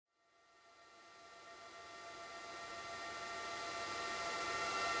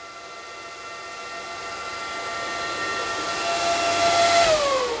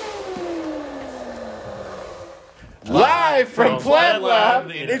From Plant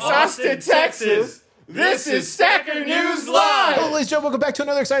Lab in Austin, Texas, this is Stacker News Live! Hello, ladies and gentlemen. Welcome back to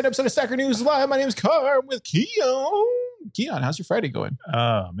another exciting episode of Stacker News Live. My name is Car. I'm with Keon. Keon, how's your Friday going?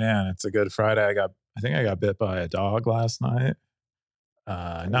 Oh, man, it's a good Friday. I think I got bit by a dog last night.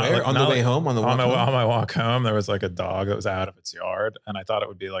 On the way home? On my walk home, there was like a dog that was out of its yard. And I thought it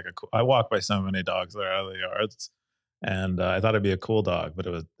would be like I walk by so many dogs that are out of the yards. And I thought it'd be a cool dog, but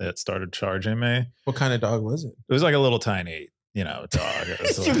it started charging me. What kind of dog was it? It was like a little tiny, dog. It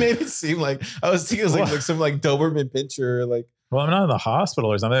was You made it seem like I was thinking it was like some like Doberman Pinscher, like. Well, I'm not in the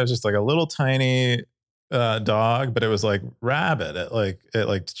hospital or something. It was just like a little tiny dog, but it was like rabid.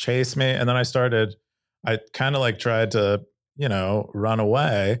 It chased me, and then I kind of like tried to run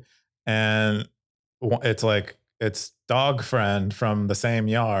away, and its dog friend from the same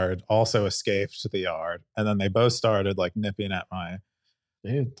yard also escaped to the yard, and then they both started like nipping at my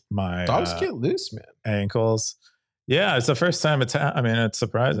dogs get loose, man. Ankles. Yeah, it's the first time it's it's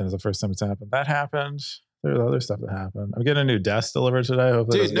surprising. It's the first time it's happened. That happened. There's other stuff that happened. I'm getting a new desk delivered today.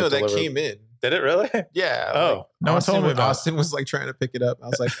 Hopefully, dude, no, that came in. Did it really? Yeah. Oh, no one told me about. Austin was like trying to pick it up. I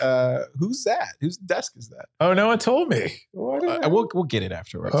was like, "Who's that? Whose desk is that?" Oh, no one told me. We'll get it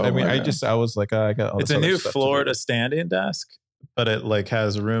afterwards. Oh, I was like, I got. It's a new Florida standing desk, but it like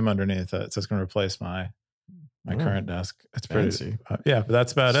has room underneath it, so it's going to replace my current desk. It's fancy. Pretty. Yeah, but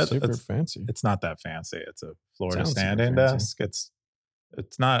that's about it. Super fancy. It's not that fancy. It's a Florida standing desk. It's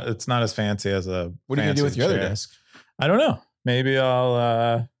not as fancy as a. What are you gonna do with your other desk? I don't know. Maybe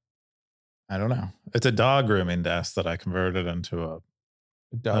I'll. I don't know. It's a dog grooming desk that I converted into a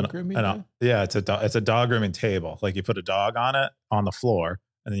dog grooming. Yeah, it's a dog grooming table. Like you put a dog on it on the floor,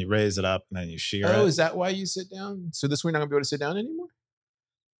 and then you raise it up, and then you shear it. Oh, is that why you sit down? So this way, you're not gonna be able to sit down anymore.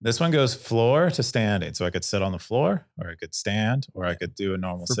 This one goes floor to standing, so I could sit on the floor, or I could stand, or I could do a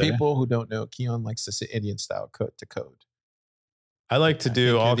normal. For sitting. People who don't know, Keon likes to sit Indian style, code to code. I like to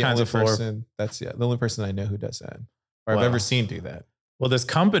do all kinds of floor. That's the only person I know who does that, or I've ever seen do that. Well, this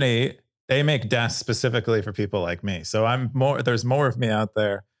company, they make desks specifically for people like me. So there's more of me out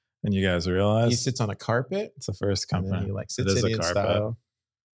there than you guys realize. He sits on a carpet. It's the first company. And he like sits Indian style.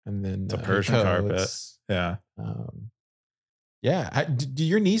 And then it's a Persian carpet. Yeah. Yeah. Do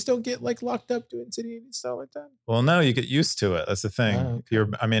your knees don't get like locked up doing sitting Indian style like that? Well, no, you get used to it. That's the thing.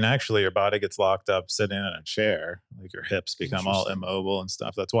 Okay. Actually, your body gets locked up sitting in a chair. Like your hips become all immobile and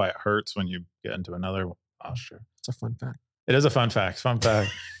stuff. That's why it hurts when you get into another posture. It's a fun fact. It is a fun fact. Fun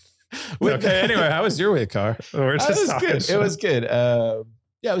fact. Okay. Anyway, how was your week, Car? It was good. It was good.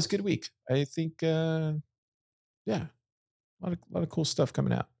 Yeah, it was a good week. I think. A lot of cool stuff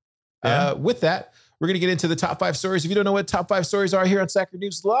coming out. Yeah. With that, we're going to get into the top 5 stories. If you don't know what top 5 stories are here on Stacker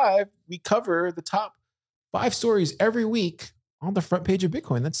News Live, we cover the top 5 stories every week on the front page of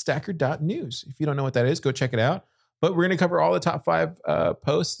Bitcoin. That's stacker.news. If you don't know what that is, go check it out. But we're going to cover all the top 5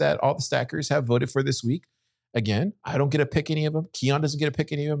 posts that all the stackers have voted for this week. Again, I don't get to pick any of them. Keon doesn't get to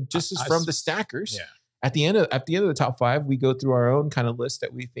pick any of them. Just as from the stackers. Yeah. At the end of the top 5, we go through our own kind of list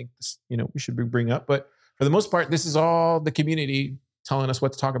that we think we should bring up. But for the most part, this is all the community telling us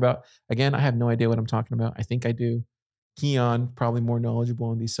what to talk about. Again, I have no idea what I'm talking about. I think I do. Keon, probably more knowledgeable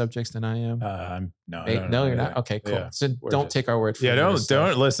on these subjects than I am. No, you're not. Okay, cool. Yeah. So don't take our word for it. Yeah,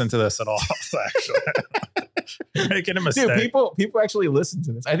 don't listen to this at all. Actually, you're making a mistake. Dude, people actually listen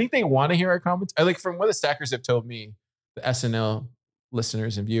to this. I think they want to hear our comments. I like from what the stackers have told me, the SNL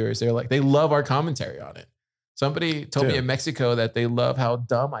listeners and viewers, they're like they love our commentary on it. Somebody told me in Mexico that they love how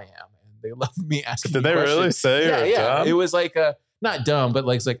dumb I am, and they love me asking. Did they questions. really say? Yeah. Dumb? It was like not dumb, but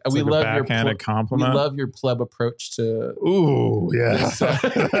like we love your backhanded compliment. We love your pleb approach to. Ooh, yeah.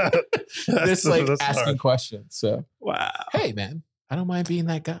 This like asking hard. questions. So wow. Hey man, I don't mind being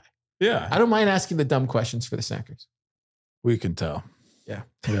that guy. Yeah. I don't mind asking the dumb questions for the stackers. We can tell. Yeah.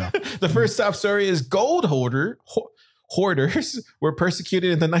 The first top story is gold hoarders were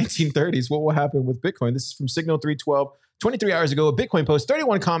persecuted in the 1930s. What will happen with Bitcoin? This is from Signal 312. 23 hours ago, a Bitcoin post,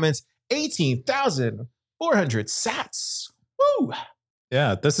 31 comments, 18,400 sats. Woo!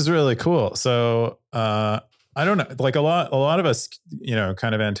 Yeah, this is really cool. So I don't know, like a lot of us,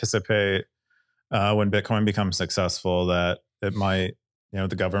 kind of anticipate when Bitcoin becomes successful that it might,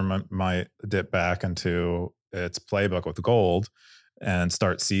 the government might dip back into its playbook with gold and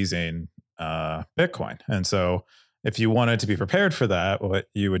start seizing Bitcoin. And so if you wanted to be prepared for that, what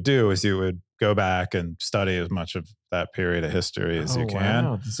you would do is you would go back and study as much of that period of history as you can.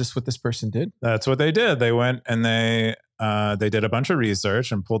 Wow. Is this what this person did? That's what they did. They went and they did a bunch of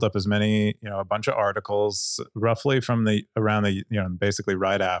research and pulled up as many, a bunch of articles roughly from basically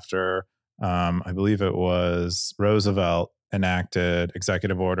right after, I believe it was Roosevelt enacted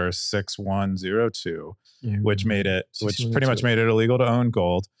Executive Order 6102, Yeah, which made it, which pretty much 6102. made it illegal to own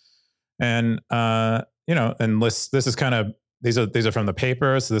gold. And and this is kind of, these are from the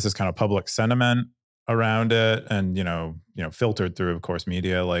papers. So this is kind of public sentiment around it, and filtered through, of course,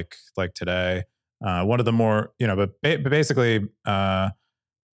 media like today. One of the more, but basically,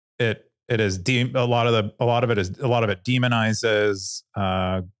 it is a lot of it demonizes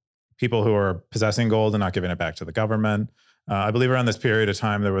people who are possessing gold and not giving it back to the government. I believe around this period of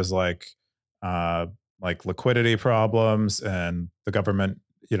time there was like liquidity problems, and the government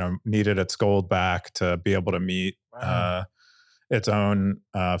needed its gold back to be able to meet its own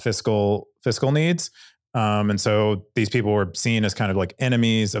fiscal needs. And so these people were seen as kind of like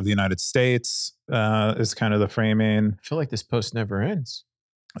enemies of the United States, is kind of the framing. I feel like this post never ends.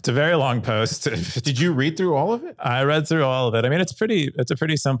 It's a very long post. Did you read through all of it? I read through all of it. I mean, it's a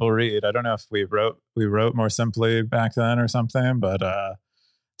pretty simple read. I don't know if we wrote more simply back then or something, but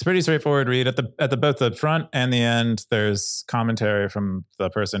it's a pretty straightforward read. At both the front and the end, there's commentary from the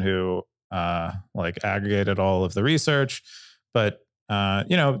person who aggregated all of the research. But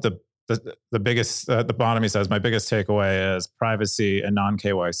the biggest, at the bottom, he says, my biggest takeaway is privacy and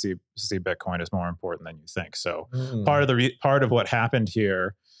non-KYC Bitcoin is more important than you think. So part of what happened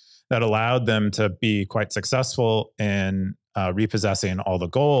here that allowed them to be quite successful in repossessing all the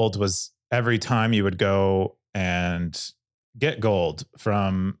gold was every time you would go and get gold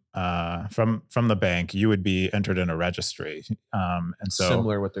from the bank, you would be entered in a registry. And so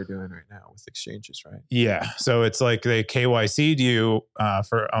similar to what they're doing right now with exchanges, right? Yeah. So it's like they KYC'd you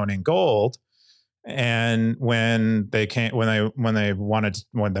for owning gold. And when they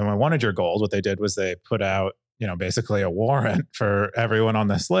wanted your gold, what they did was they put out, basically a warrant for everyone on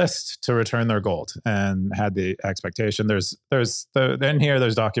this list to return their gold, and had the expectation. There's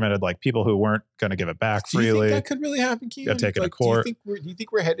documented like people who weren't going to give it back freely. Do you think that could really happen, Keegan? Got taken to court. Do you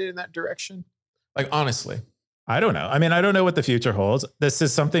think we're headed in that direction? Like, honestly, I don't know. I mean, I don't know what the future holds. This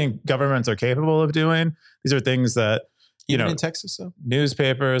is something governments are capable of doing. These are things that, even in Texas, though,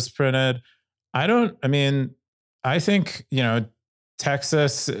 newspapers printed. I think,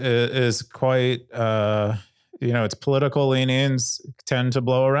 Texas is quite, its political leanings tend to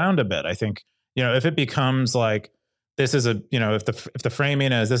blow around a bit. I think, if it becomes like, this is if the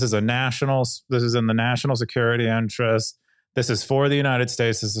framing is, this is in the national security interest, this is for the United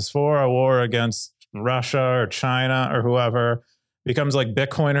States, this is for a war against Russia or China or whoever, becomes like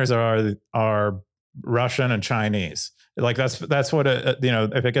Bitcoiners are Russian and Chinese. Like that's what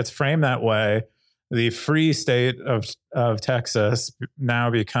if it gets framed that way, the free state of Texas now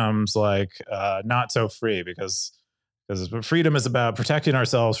becomes like not so free, because freedom is about protecting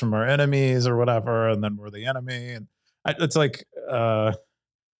ourselves from our enemies or whatever, and then we're the enemy. And it's like I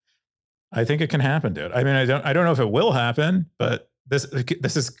think it can happen, dude. I mean, I don't know if it will happen, but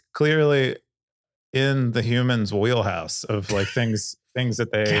this is clearly in the humans' wheelhouse of like things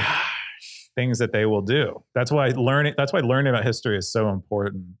that they will do. That's why learning about history is so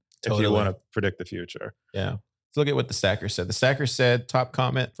important. Totally. If you want to predict the future. Yeah. Let's look at what the stacker said. The stacker said, top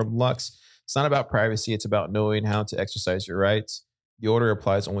comment from Lux, it's not about privacy. It's about knowing how to exercise your rights. The order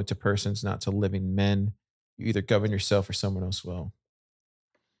applies only to persons, not to living men. You either govern yourself or someone else will.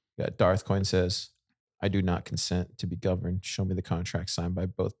 Yeah, Darth Coin says, I do not consent to be governed. Show me the contract signed by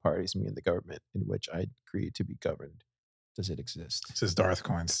both parties, me and the government, in which I agree to be governed. Does it exist? This is Darth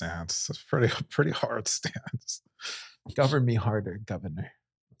Coin stance. It's pretty hard stance. Govern me harder, governor.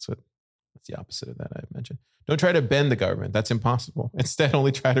 That's the opposite of that, I imagine. Don't try to bend the government. That's impossible. Instead,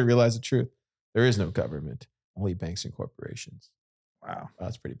 only try to realize the truth. There is no government, only banks and corporations. Wow.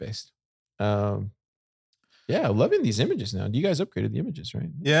 That's pretty based. Yeah, loving these images now. You guys upgraded the images,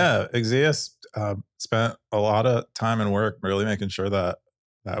 right? Yeah, Exeus spent a lot of time and work really making sure that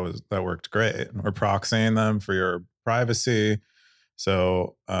worked great. And we're proxying them for your privacy,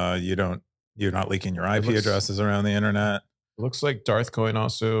 so you're not leaking your IP addresses around the internet. Looks like Darth Coin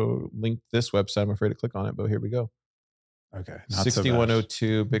also linked this website. I'm afraid to click on it, but here we go. Okay.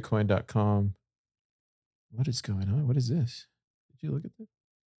 6102bitcoin.com. What is going on? What is this? Did you look at this?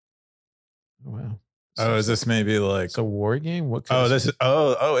 Oh, wow. Oh, is this maybe like it's a war game? What? This is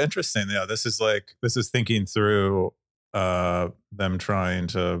interesting. Yeah, this is thinking through them trying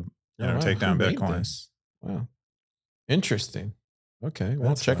to take down Bitcoin. Wow. Interesting. Okay,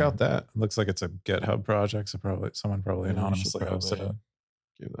 well, check out that. It looks like it's a GitHub project, so someone anonymously hosted it.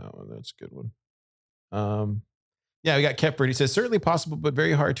 Give that one. That's a good one. Yeah, we got Kepler. He says, certainly possible, but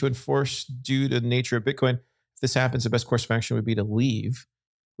very hard to enforce due to the nature of Bitcoin. If this happens, the best course of action would be to leave,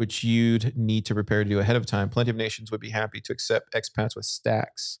 which you'd need to prepare to do ahead of time. Plenty of nations would be happy to accept expats with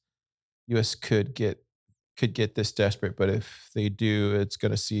stacks. U.S. could get could get this desperate, but if they do, it's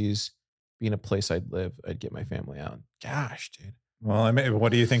going to cease being a place I'd live. I'd get my family out. Gosh, dude. Well, I mean,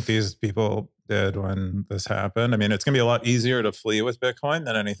 what do you think these people did when this happened? I mean, it's going to be a lot easier to flee with Bitcoin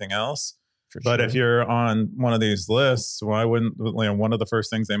than anything else. But if you're on one of these lists, why wouldn't, you know, one of the first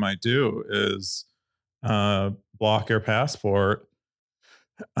things they might do is block your passport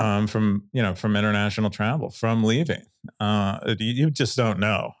from international travel, from leaving. You just don't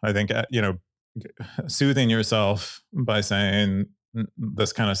know. I think, soothing yourself by saying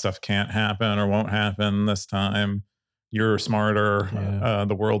this kind of stuff can't happen or won't happen this time. You're smarter. Yeah.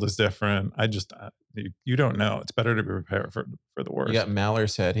 The world is different. You don't know. It's better to be prepared for the worst. You got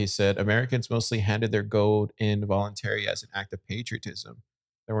Maller's head. He said, Americans mostly handed their gold in voluntarily as an act of patriotism.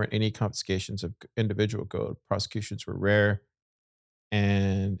 There weren't any confiscations of individual gold. Prosecutions were rare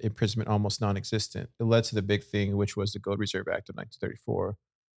and imprisonment almost non-existent. It led to the big thing, which was the Gold Reserve Act of 1934,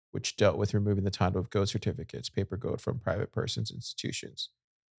 which dealt with removing the title of gold certificates, paper gold, from private persons and institutions.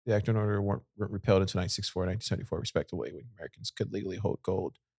 The act and order weren't repealed until 1964 and 1974, respectively, when Americans could legally hold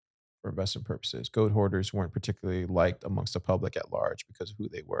gold for investment purposes. Gold hoarders weren't particularly liked amongst the public at large because of who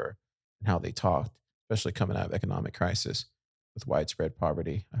they were and how they talked, especially coming out of economic crisis with widespread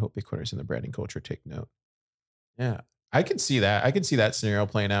poverty. I hope Bitcoiners in the branding culture take note. Yeah, I can see that. I can see that scenario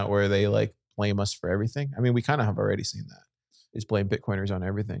playing out where they like blame us for everything. I mean, we kind of have already seen that. Is blame Bitcoiners on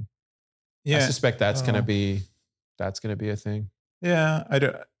everything. Yeah, I suspect that's gonna be a thing. Yeah, I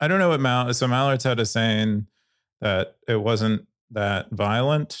don't know what so Mallard's head is saying that it wasn't that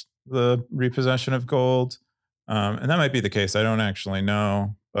violent, the repossession of gold, and that might be the case. I don't actually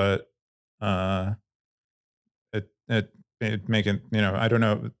know, but it making, I don't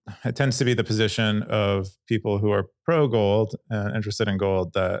know. It tends to be the position of people who are pro gold and interested in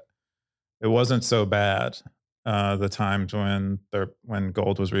gold that it wasn't so bad the times when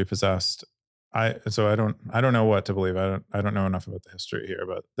gold was repossessed. I don't know what to believe. I don't know enough about the history here,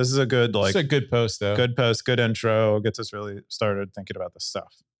 but this is a good It's a good post though. Good post, good intro, gets us really started thinking about this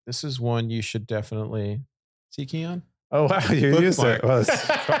stuff. This is one you should definitely see, Keon. Oh wow, you used it. Well,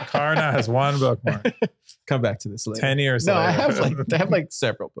 Karna has one bookmark. Come back to this later. 10 years No, later. I have like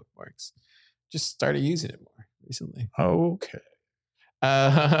several bookmarks. Just started using it more recently. Okay.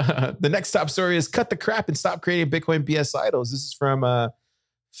 The next top story is cut the crap and stop creating Bitcoin BS idols. This is from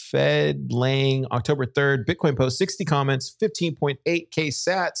Fed Lang, October 3rd. Bitcoin post, 60 comments, 15.8K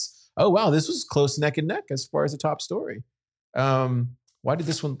sats. Oh, wow. This was close neck and neck as far as the top story. Why did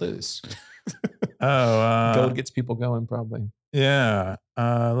this one lose? Gold gets people going, probably. Yeah.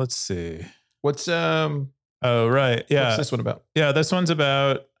 Let's see. What's oh, right. Yeah. What's this one about? Yeah, this one's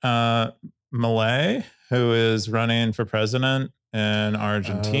about Milei, who is running for president in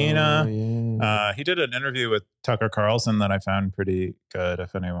Argentina. Yeah. He did an interview with Tucker Carlson that I found pretty good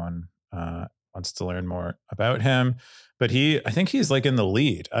if anyone wants to learn more about him. But I think he's like in the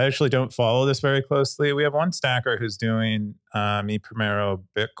lead. I actually don't follow this very closely. We have one stacker who's doing Mi Primero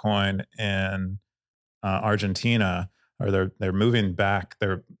Bitcoin in Argentina, or they're moving back.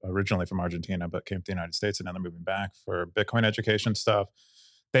 They're originally from Argentina, but came to the United States, and now they're moving back for Bitcoin education stuff.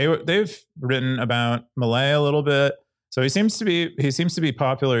 They've written about Milei a little bit. So he seems to be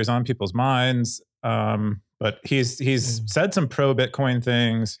popular. He's on people's minds. But he's said some pro Bitcoin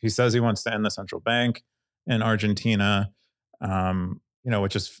things. He says he wants to end the central bank in Argentina,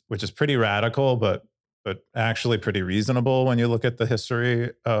 which is pretty radical, but actually pretty reasonable when you look at the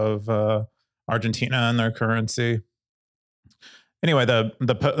history of Argentina and their currency. Anyway,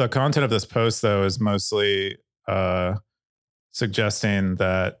 the content of this post though is mostly suggesting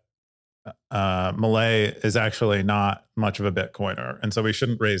that Milei is actually not much of a Bitcoiner, and so we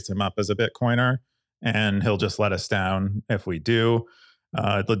shouldn't raise him up as a Bitcoiner, and he'll just let us down if we do.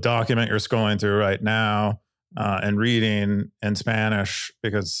 The document you're scrolling through right now and reading in Spanish,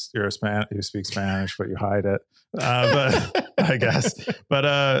 because you speak Spanish, but you hide it. But I guess,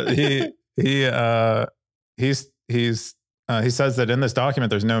 but he says that in this document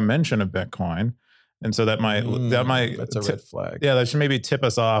there's no mention of Bitcoin, and so that might that's a red flag. Yeah, that should maybe tip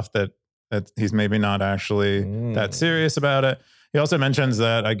us off that he's maybe not actually that serious about it. He also mentions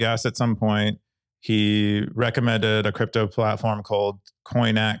that I guess at some point he recommended a crypto platform called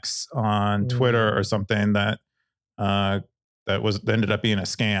CoinX on Twitter or something that ended up being a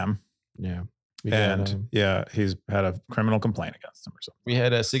scam. Yeah. He's had a criminal complaint against him or something. We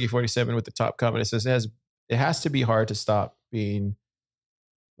had Siggy47 with the top comment. It says it has to be hard to stop being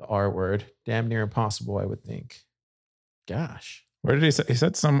the R word. Damn near impossible, I would think. Gosh. Where did he say? He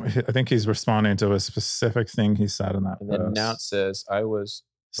said I think he's responding to a specific thing he said in that post. And then now it says, I was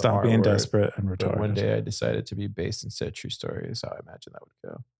stop being desperate and retarded. One day I decided to be based and said true story is how I imagine that would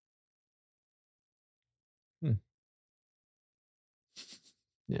go.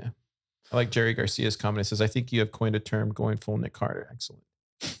 Yeah. I like Jerry Garcia's comment. It says, I think you have coined a term going full Nick Carter. Excellent.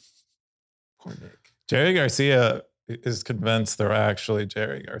 Poor Nick. Jerry Garcia is convinced they're actually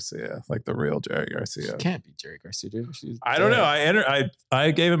Jerry Garcia, like the real Jerry Garcia. It can't be Jerry Garcia, dude. I don't know.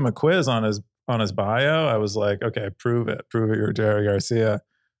 I gave him a quiz on his bio. I was like, okay, prove it. You're Jerry Garcia.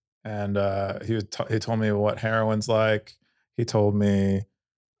 And he told me what heroin's like. He told me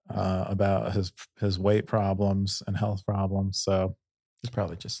about his weight problems and health problems. So he's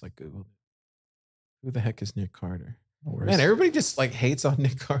probably just like Googled it. Who the heck is Nick Carter? Man, everybody just like hates on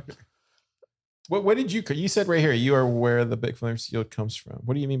Nick Carter. What did you said right here, you are where the Bitcoin yield comes from.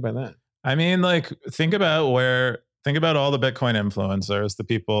 What do you mean by that? I mean, like, think about all the Bitcoin influencers, the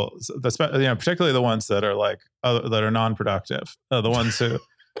people, particularly the ones that are like, that are non-productive, the ones who,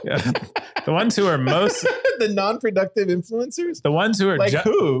 the ones who are most the non-productive influencers, the ones who are like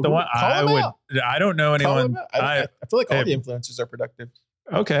who? The one I don't know anyone. I feel like all the influencers are productive.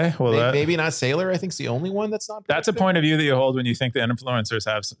 Okay, well, maybe not Saylor. I think it's the only one that's not. That's a point of view that you hold when you think the influencers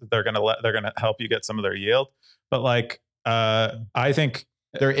they're gonna help you get some of their yield. But like, I think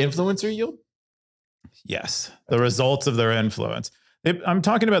their influencer yield. Yes, the results of their influence. I'm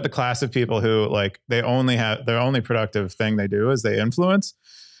talking about the class of people who like their only productive thing they do is they influence.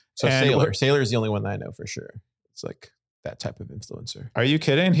 So Saylor is the only one that I know for sure. It's like that type of influencer. Are you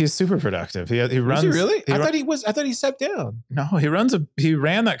kidding? He's super productive. He runs. Is he really? I thought he stepped down. No, he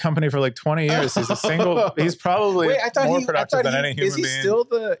ran that company for like 20 years. He's a single. He's probably more productive than any human being.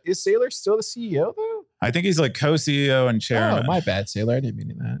 Is Saylor still the CEO though? I think he's like co-CEO and chairman. Oh, my bad, Saylor. I didn't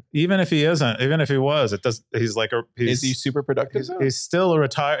mean that. Even if he isn't, even if he was, it does. He's like is he super productive? He's still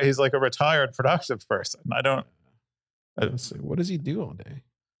He's like a retired productive person. Let's see. What does he do all day?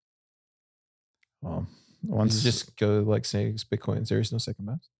 Well, once just go like say Bitcoin, there is no second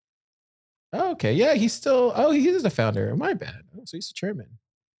best. Oh, okay. Yeah, he's still. Oh, he is the founder. My bad. Oh, so he's the chairman.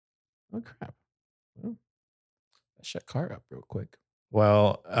 Oh crap. Well, I shut car up real quick.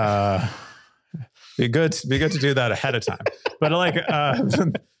 Well, be good to do that ahead of time. But like,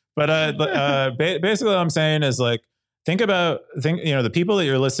 basically, what I'm saying is like, think the people that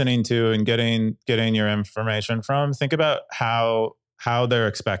you're listening to and getting your information from. Think about how they're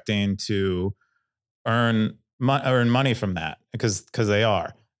expecting to earn money from that because they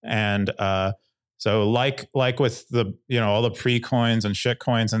are. And so like with the all the pre-coins and shit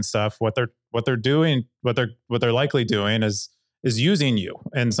coins and stuff, what they're doing, what they're likely doing is using you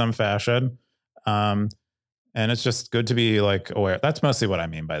in some fashion. And it's just good to be like aware. That's mostly what I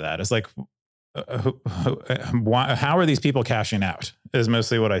mean by that. It's like how are these people cashing out is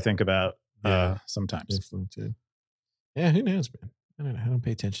mostly what I think about sometimes. Yeah, who knows, man? I don't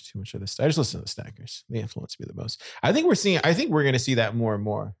pay attention too much to this. I just listen to the stackers. They influence me the most. I think we're going to see that more and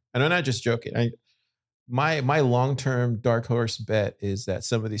more. And I'm not just joking. My long-term dark horse bet is that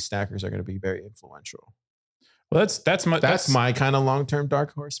some of these stackers are going to be very influential. Well, that's my kind of long-term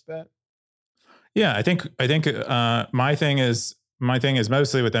dark horse bet. Yeah, I think my thing is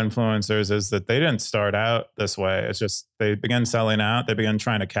mostly with influencers is that they didn't start out this way. It's just they began selling out. They began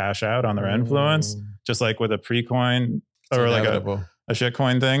trying to cash out on their influence, just like with a pre-coin or like a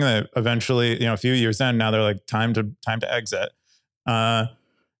shitcoin thing. That eventually, a few years in, now they're like time to exit. And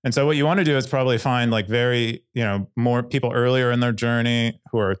so what you want to do is probably find like very more people earlier in their journey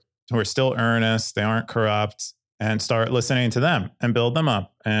who are still earnest. They aren't corrupt. And start listening to them and build them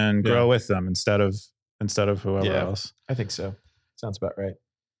up and grow with them instead of whoever else. I think so. Sounds about right.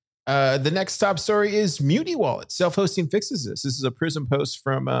 The next top story is Mutiny Wallet. Self-hosting fixes this. This is a Prism post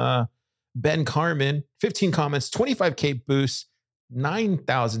from Ben Carmen. 15 comments, 25K boost,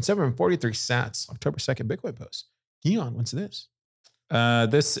 9,743 sats. October 2nd Bitcoin post. Guion, what's this?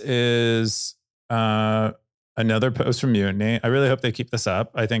 This is another post from Mutiny. I really hope they keep this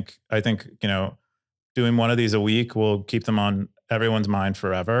up. I think doing one of these a week will keep them on everyone's mind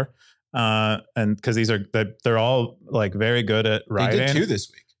forever. And because they're all like very good at writing. They did 2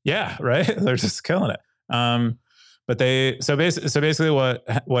 this week. Yeah, right. They're just killing it. But basically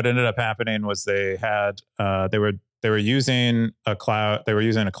what ended up happening was they were using a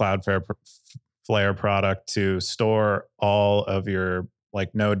Cloudflare product to store all of your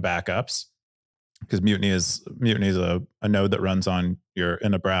like node backups, because Mutiny is a node that runs in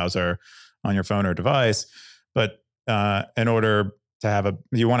a browser on your phone or device. But in order to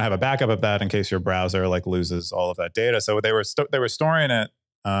you want to have a backup of that in case your browser like loses all of that data. So they were storing it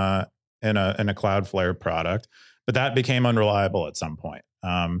in a Cloudflare product, but that became unreliable at some point.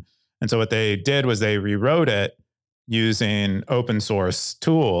 And so what they did was they rewrote it using open source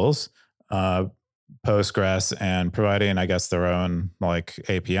tools, Postgres, and providing, I guess, their own like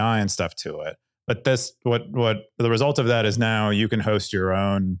API and stuff to it. but this, what the result of that is now you can host your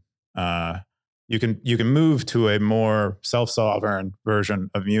own, you can move to a more self-sovereign version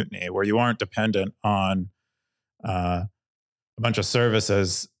of Mutiny where you aren't dependent on a bunch of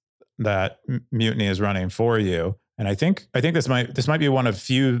services that Mutiny is running for you. And I think this might be one of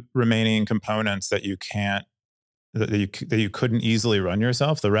few remaining components that you couldn't easily run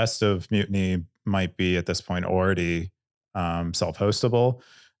yourself. The rest of Mutiny might be at this point already self-hostable,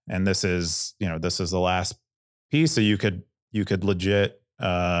 and this is the last piece. So you could legit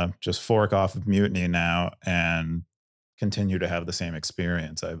just fork off of Mutiny now and continue to have the same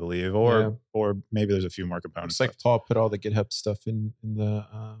experience, I believe, or maybe there's a few more components. It's like Paul put all the GitHub stuff in the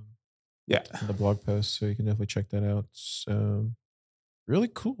in the blog post, so you can definitely check that out. So really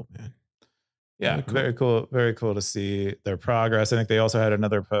cool, man. Yeah, really cool. Very cool to see their progress. I think they also had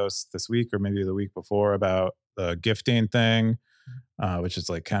another post this week or maybe the week before about the gifting thing, which is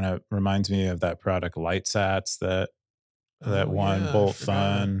like kind of reminds me of that product LightSats that won Bolt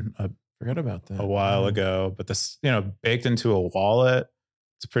Fun. Forgot about that a while ago. But this, baked into a wallet,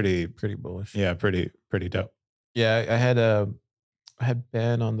 it's pretty bullish. Yeah, pretty dope. Yeah, I had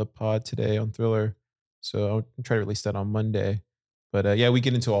Ben on the pod today on Thriller, so I'll try to release that on Monday. But we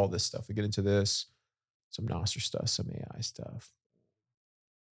get into all this stuff. We get into this, some Nostr stuff, some AI stuff.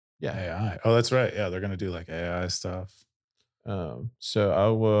 Yeah, AI. Oh, that's right. Yeah, they're gonna do like AI stuff. So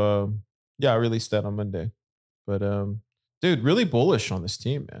I'll release that on Monday. But dude, really bullish on this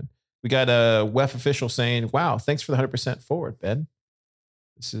team, man. We got a WEF official saying, "Wow, thanks for the 100% forward, Ben."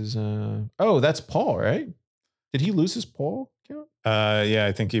 This is that's Paul, right? Did he lose his Paul account? Yeah,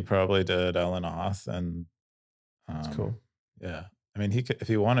 I think he probably did. Ellen Oth, and that's cool. Yeah. I mean, he could, if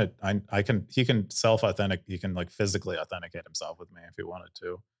he wanted, he can self-authentic. He can like physically authenticate himself with me if he wanted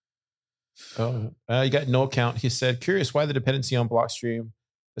to. Oh, you got no account. He said, curious why the dependency on Blockstream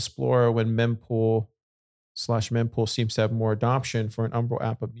Explorer when mempool/mempool seems to have more adoption for an Umbrel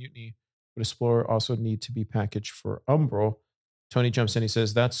app of Mutiny, but Explorer also need to be packaged for Umbrel. Tony jumps in. He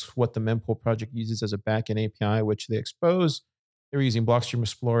says, that's what the mempool project uses as a backend API, which they expose. They were using Blockstream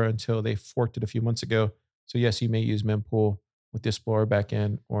Explorer until they forked it a few months ago. So yes, you may use mempool with the Explorer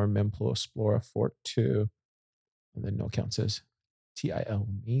backend or mempool Explorer fork 2. And then no account says TIL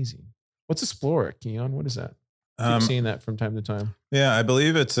amazing. What's Explorer, Keon? What is that? I keep seeing that from time to time. Yeah, I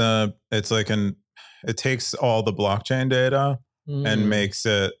believe it's like it takes all the blockchain data and makes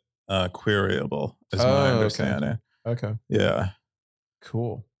it queryable, is my understanding. Okay. Yeah.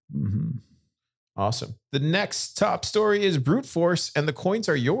 Cool. Mm-hmm. Awesome. The next top story is brute force, and the coins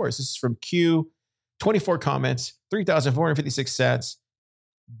are yours. This is from Q. 24 comments, 3,456 sats.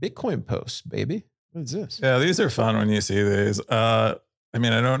 Bitcoin posts, baby. What is this? Yeah, these are fun when you see these. I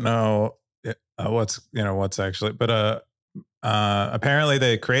mean, I don't know what's actually, but apparently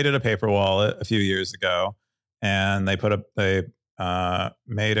they created a paper wallet a few years ago, and they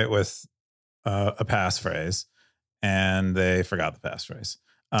made it with a passphrase, and they forgot the passphrase.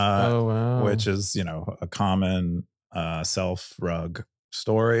 Wow. Which is a common self-rug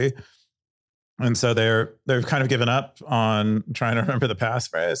story. And so they've kind of given up on trying to remember the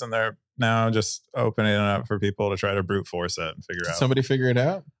passphrase, and they're now just opening it up for people to try to brute force it and figure out. Somebody figure it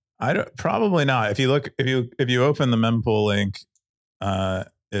out? Probably not. If you open the mempool link, there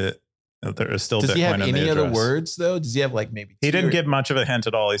is still. Does Bitcoin he have in any the other address. words though? Does he have like maybe? He didn't give much of a hint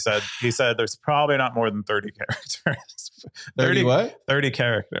at all. He said there's probably not more than 30 characters. 30 what? 30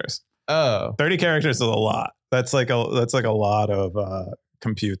 characters. Oh, 30 characters is a lot. That's like a lot of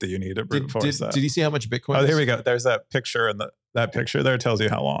compute that you need to brute force that. Did he say how much Bitcoin? Oh, here we go. There's that picture, and that picture there tells you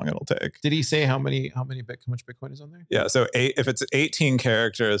how long it'll take. Did he say how much Bitcoin is on there? Yeah. So if it's 18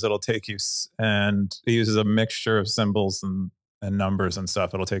 characters, it'll take you, and it uses a mixture of symbols and numbers and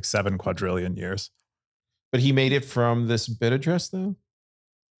stuff. It'll take 7 quadrillion years. But he made it from this bit address though?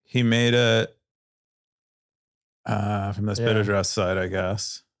 He made it from this bit address side, I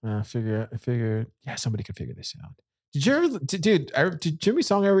guess. I figured, yeah, somebody could figure this out. Did Jimmy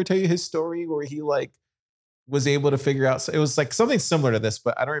Song ever tell you his story where he like was able to figure out? It was like something similar to this,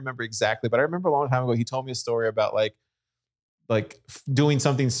 but I don't remember exactly. But I remember a long time ago, he told me a story about like doing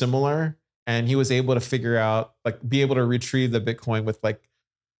something similar, and he was able to figure out, like, be able to retrieve the Bitcoin with like,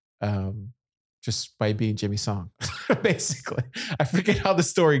 just by being Jimmy Song, basically. I forget how the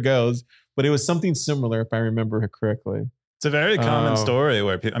story goes, but it was something similar if I remember it correctly. It's a very common story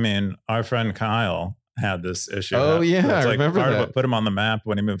where our friend Kyle had this issue. Oh, I remember that. Part of what put him on the map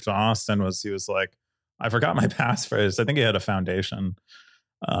when he moved to Austin was he was like, I forgot my passphrase. I think he had a foundation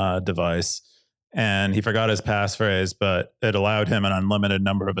device, and he forgot his passphrase, but it allowed him an unlimited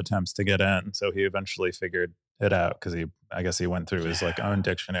number of attempts to get in. So he eventually figured it out because I guess he went through his like own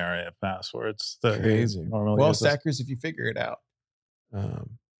dictionary of passwords. Crazy. Normally Well, uses. Stackers, if you figure it out,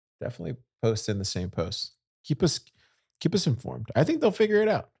 definitely post in the same post. Keep us informed. I think they'll figure it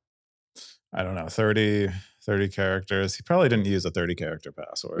out. I don't know, 30 characters. He probably didn't use a 30 character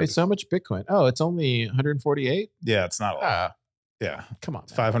password. Wait, so much Bitcoin? Oh, it's only 148. Yeah, it's not a lot. Ah, Yeah, come on,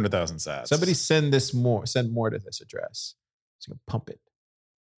 man. 500,000 sats. Somebody send more to this address. So you can pump it,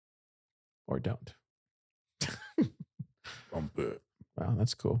 or don't. Pump it. Wow,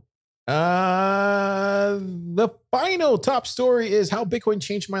 that's cool. The final top story is how Bitcoin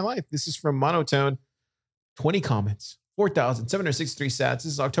changed my life. This is from Monotone. 20 comments, 4,763 sats. This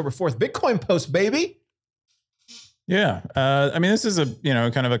is October 4th. Bitcoin post, baby. Yeah, I mean, this is a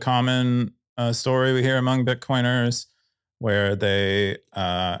kind of a common story we hear among Bitcoiners, where they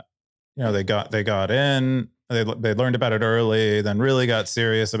they got in, they learned about it early, then really got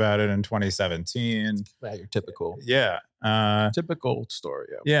serious about it in 2017. Yeah, your typical. Yeah, typical story.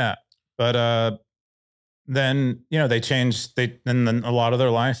 Yeah, but then they changed. And then a lot of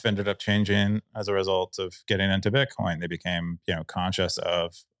their life ended up changing as a result of getting into Bitcoin. They became conscious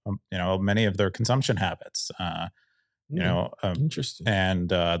of many of their consumption habits. Interesting. And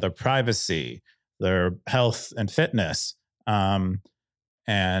their privacy, their health and fitness,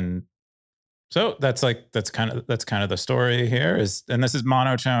 and so that's kind of the story here. And this is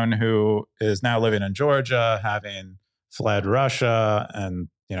Monotone, who is now living in Georgia, having fled Russia and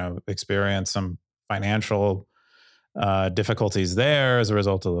experienced some financial difficulties there as a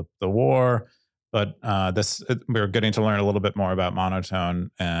result of the war. But we're getting to learn a little bit more about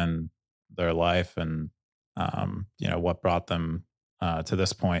Monotone and their life, and what brought them to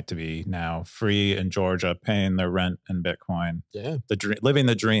this point to be now free in Georgia, paying their rent in Bitcoin. Yeah, living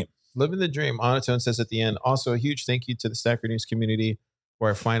the dream. Living the dream. Monotone says at the end, also a huge thank you to the Stacker News community,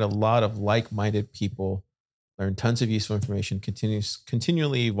 where I find a lot of like-minded people, learn tons of useful information,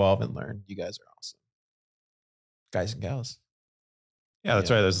 continually evolve and learn. You guys are awesome, guys and gals. Yeah,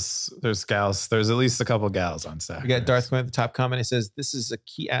 that's right. There's gals. There's at least a couple gals on Stacker. We got Darth Quinn at the top comment. It says, "This is a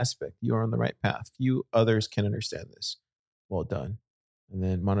key aspect. You are on the right path. Few others can understand this. Well done." And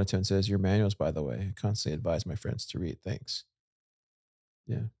then Monotone says, "Your manuals, by the way, I constantly advise my friends to read. Thanks."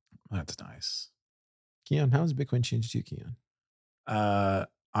 Yeah, that's nice. Keon, how has Bitcoin changed you, Keon?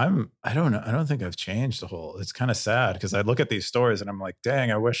 I don't know. I don't think I've changed a whole. It's kind of sad because I look at these stories and I'm like,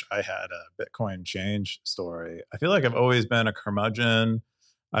 dang, I wish I had a Bitcoin change story. I feel like I've always been a curmudgeon.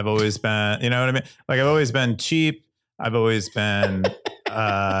 I've always been, you know what I mean? Like I've always been cheap. I've always been.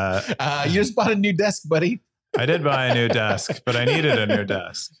 You just bought a new desk, buddy. I did buy a new desk, but I needed a new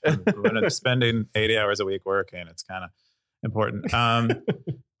desk. When I'm spending 80 hours a week working, it's kind of important.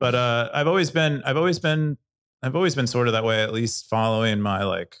 But I've always been sort of that way, at least following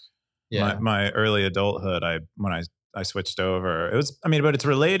my my early adulthood. When I switched over, it was, but it's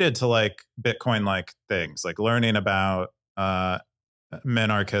related to like Bitcoin like things, like learning about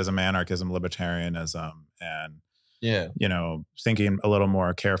minarchism, anarchism, libertarianism, and thinking a little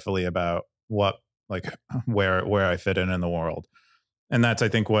more carefully about where I fit in the world. And that's, I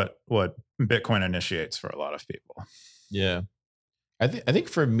think, what Bitcoin initiates for a lot of people. Yeah. I think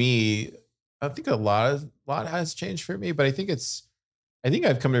for me, I think a lot has changed for me, but I think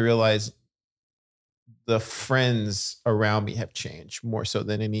I've come to realize the friends around me have changed more so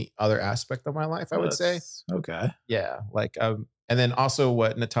than any other aspect of my life, I would say. Okay. Yeah. And then also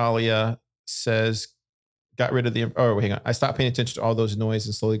what Natalia says, got rid of hang on. I stopped paying attention to all those noise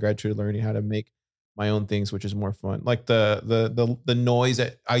and slowly gradually learning how to make my own things, which is more fun. Like the noise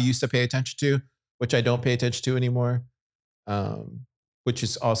that I used to pay attention to, which I don't pay attention to anymore. Which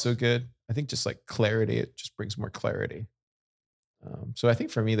is also good. I think just like clarity, it just brings more clarity. So I think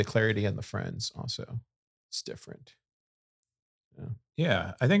for me, the clarity and the friends also, it's different.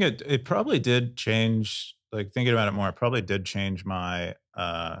 Yeah, I think it probably did change. Like thinking about it more, it probably did change my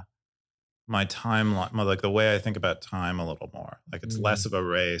my timeline, like the way I think about time a little more. Like it's less of a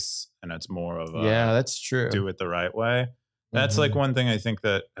race and it's more of a that's true. Do it the right way. That's like one thing I think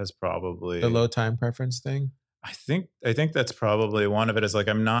that has probably the low time preference thing. I think that's probably one of it. Is like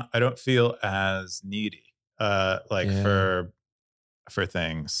I don't feel as needy for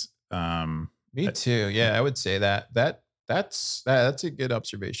things. Me too. Yeah, I would say that's a good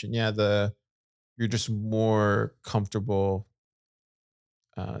observation. Yeah, you're just more comfortable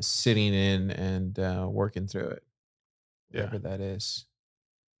sitting in and working through it. Whatever that is.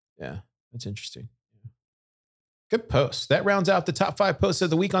 Yeah, that's interesting. Good post. That rounds out the top 5 posts of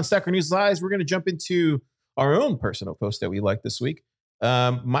the week on Stacker News Live. We're going to jump into our own personal post that we like this week.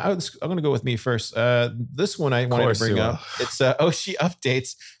 I'm going to go with me first. This one I wanted to bring up. It's Oshi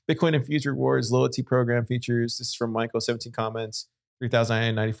updates Bitcoin Infused Rewards loyalty program features. This is from Michael. 17 comments,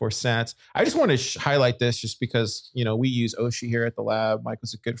 3,994 sats. I just want to highlight this just because we use Oshi here at the lab.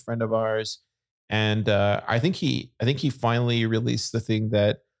 Michael's a good friend of ours, and I think he finally released the thing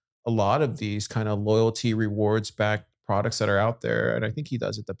that a lot of these kind of loyalty rewards backed products that are out there, and I think he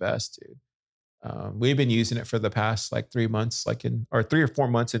does it the best, dude. We've been using it for the past like 3 months, or 3 or 4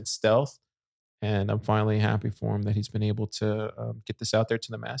 months in stealth. And I'm finally happy for him that he's been able to get this out there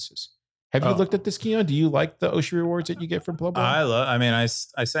to the masses. Have you looked at this, Keon? Do you like the Oshi rewards that you get from Pueblo? I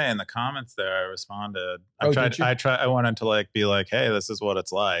say in the comments there, I responded. I wanted to be like, hey, this is what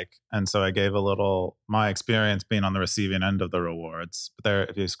it's like. And so I gave my experience being on the receiving end of the rewards. But there,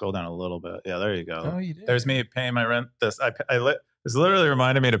 if you scroll down a little bit, yeah, there you go. Oh, you did. There's me paying my rent. This literally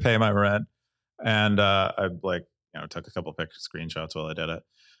reminded me to pay my rent. And I took a couple screenshots while I did it.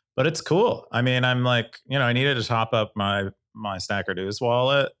 But it's cool. I mean, I'm like, I needed to top up my Stacker News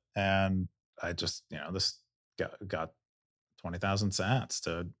wallet, and I just, this got 20,000 sats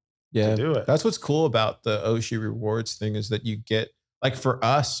to do it. That's what's cool about the Oshi rewards thing is that you get, like, for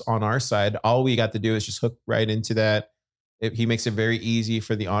us on our side, all we got to do is just hook right into that. He makes it very easy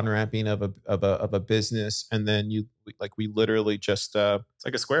for the on ramping of a business, and then we literally just it's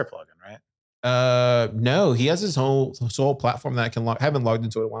like a Square plugin, right? No, he has his whole platform that I can log. I haven't logged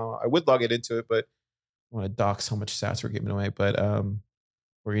into it in a while. I would log it into it, but I want to dox how much sats we're giving away, but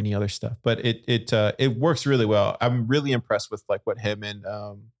or any other stuff. But it works really well. I'm really impressed with what him and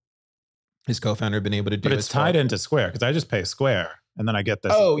his co-founder have been able to do. But it's tied into Square because I just pay Square and then I get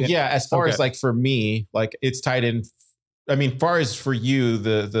this. Oh yeah, as far as for me, it's tied in. I mean, far as for you,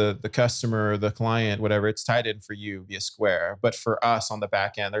 the customer, the client, whatever, it's tied in for you via Square. But for us on the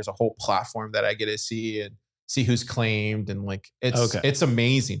back end, there's a whole platform that I get to see and see who's claimed, and it's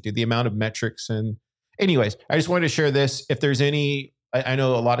amazing, dude. The amount of metrics and, anyways, I just wanted to share this. If there's any, I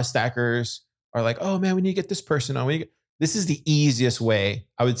know a lot of stackers are like, oh man, we need to get this person on. This is the easiest way,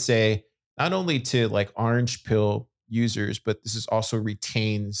 I would say, not only to orange pill users, but this is also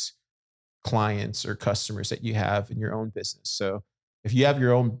retains clients or customers that you have in your own business. So if you have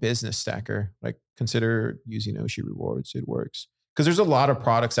your own business stacker, consider using Oshi rewards. It works because there's a lot of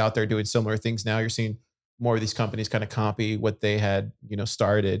products out there doing similar things now. You're seeing more of these companies kind of copy what they had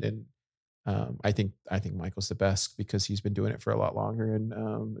started, and I think Michael's the best because he's been doing it for a lot longer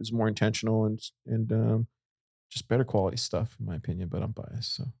and is more intentional and just better quality stuff in my opinion, but I'm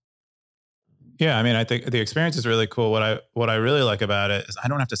biased. So yeah, I mean, I think the experience is really cool. What I really like about it is I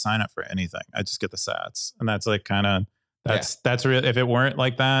don't have to sign up for anything. I just get the sats, and that's that's real. If it weren't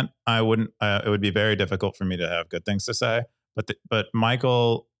like that, I wouldn't. It would be very difficult for me to have good things to say. But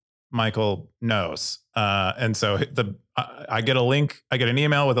Michael knows, and so I get a link. I get an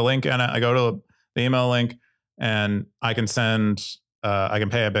email with a link in it. I go to the email link, and I can send. I can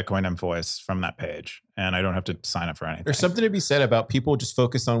pay a Bitcoin invoice from that page, and I don't have to sign up for anything. There's something to be said about people just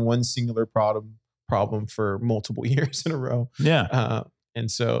focused on one singular problem for multiple years in a row. Yeah. And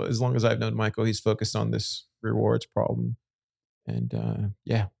so as long as I've known Michael, he's focused on this rewards problem. And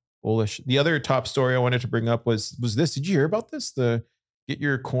bullish. The other top story I wanted to bring up was this. Did you hear about this? The get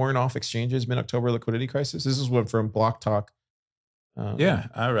your corn off exchanges mid-October liquidity crisis. This is one from Block Talk. Yeah,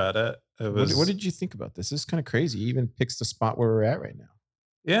 I read it. What did you think about this? This is kind of crazy. He even picks the spot where we're at right now.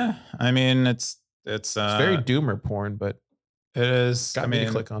 Yeah, I mean it's very doomer porn, but it is. Got me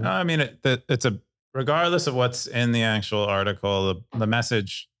to click on it. I mean it's regardless of what's in the actual article, the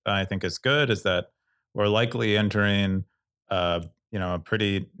message I think is good is that we're likely entering a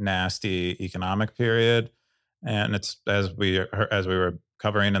pretty nasty economic period, and it's as we were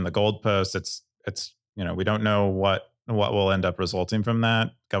covering in the Gold Post, it's we don't know what will end up resulting from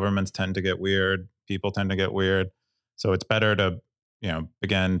that. Governments tend to get weird. People tend to get weird. So it's better to,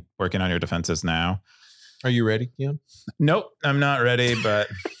 begin working on your defenses now. Are you ready, Keon? Nope, I'm not ready, but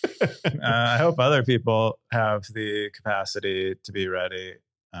I hope other people have the capacity to be ready.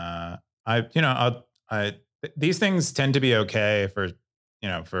 These things tend to be okay for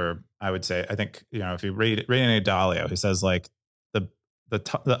I would say, I think, if you read any Dalio, he says the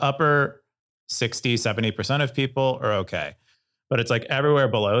upper 60-70% of people are okay, but it's everywhere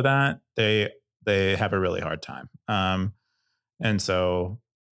below that they have a really hard time. And so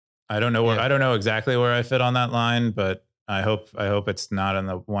I don't know I don't know exactly where I fit on that line, but I hope it's not in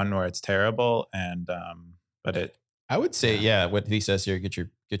the one where it's terrible. And I would say what he says here, get your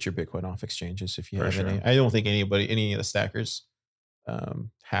Bitcoin off exchanges if you have any. I don't think any of the stackers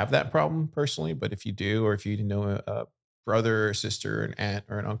have that problem personally, but if you do, or if you know a brother or sister, an aunt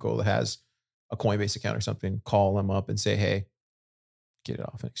or an uncle that has a Coinbase account or something, call them up and say, hey, get it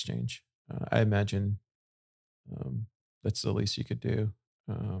off an exchange. I imagine that's the least you could do.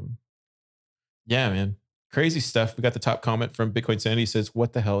 Yeah, man. Crazy stuff. We got the top comment from Bitcoin Sandy. Says,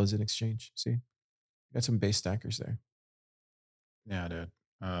 what the hell is an exchange? See, got some base stackers there. Yeah, dude.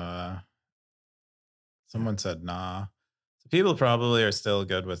 Someone said, nah. So people probably are still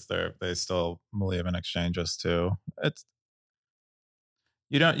good with they still believe in exchanges too.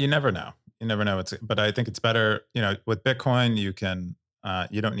 You never know. You never know. But I think it's better, with Bitcoin, you can,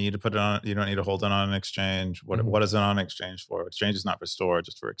 you don't need to put it on, you don't need to hold it on an exchange. What is it on an exchange for? Exchange is not for storage,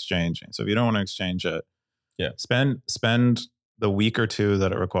 it's for exchanging. So if you don't want to exchange it, spend the week or two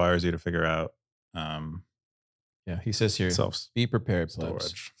that it requires you to figure out. He says here, be prepared,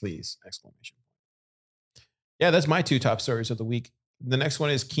 plebs, please! Exclamation point. Yeah, that's my 2 top stories of the week. The next one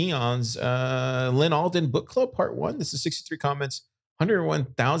is Keon's Lyn Alden Book Club Part 1. This is 63 comments,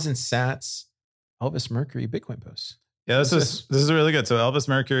 101,000 sats. Elvis Mercury Bitcoin posts. Yeah, this is really good. So Elvis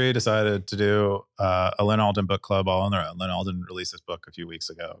Mercury decided to do a Lyn Alden book club all on their own. Lyn Alden released this book a few weeks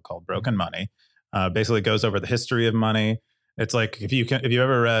ago called Broken Money. Basically goes over the history of money. It's like if you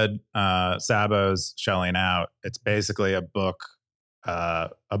ever read Szabo's Shelling Out, it's basically a book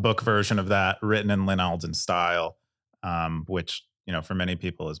version of that written in Lyn Alden style, which for many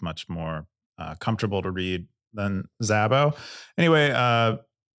people is much more comfortable to read than Szabo. Anyway,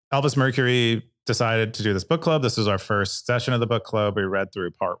 Elvis Mercury decided to do this book club. This was our first session of the book club. We read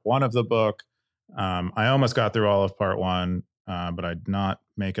through part 1 of the book. I almost got through all of part 1, but I did not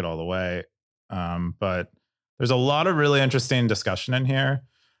make it all the way. But there's a lot of really interesting discussion in here.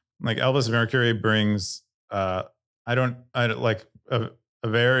 Like Elvis Mercury brings, I like a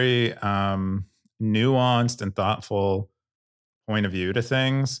very nuanced and thoughtful point of view to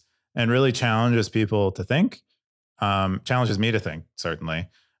things, and really challenges people to think. Challenges me to think, certainly.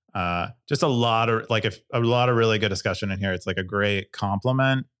 Just a lot of really good discussion in here. It's like a great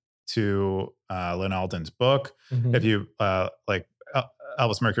compliment to Lyn Alden's book. Mm-hmm. If you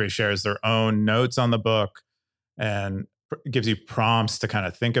Elvis Mercury shares their own notes on the book and gives you prompts to kind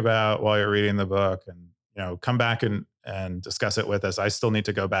of think about while you're reading the book, and come back and discuss it with us. I still need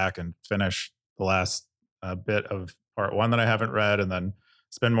to go back and finish the last bit of part 1 that I haven't read, and then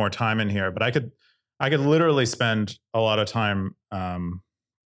spend more time in here. But I could literally spend a lot of time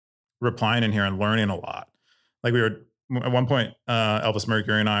replying in here and learning a lot. Like we were at one point, Elvis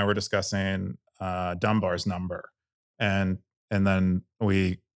Mercury and I were discussing Dunbar's number, and then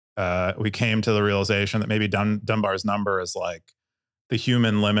we came to the realization that maybe Dunbar's number is like the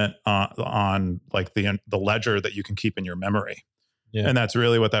human limit on like the ledger that you can keep in your memory. Yeah. And that's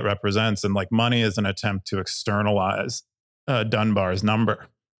really what that represents. And like money is an attempt to externalize Dunbar's number.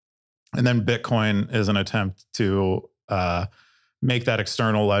 And then Bitcoin is an attempt to make that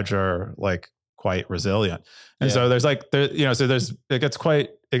external ledger like quite resilient. And so there's it gets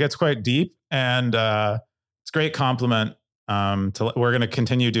quite deep, and it's a great compliment. We're going to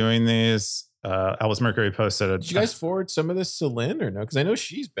continue doing these. Elvis Mercury posted. Did you guys forward some of this to Lyn or no? Because I know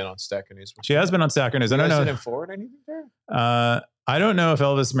she's been on Stacker News. She has been on Stacker News. I don't know. Didn't forward anything there? I don't know if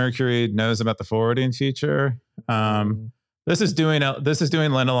Elvis Mercury knows about the forwarding feature. This is doing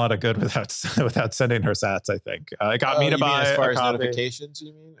Lyn a lot of good without sending her sats. I think it got me to buy as far as copy. Notifications.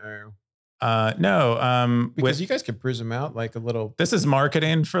 You mean? Or? No, because you guys could prism out like a little. This is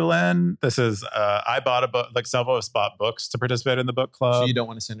marketing for Lyn. This is I bought a book. Like Selvos bought books to participate in the book club. So you don't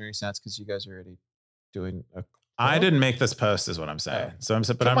want to send her any sats because you guys are already doing a. I didn't make this post, is what I'm saying. So I'm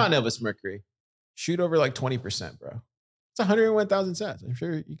saying, but come on, Elvis Mercury, shoot over like 20%, bro. It's 101,000 sats. I'm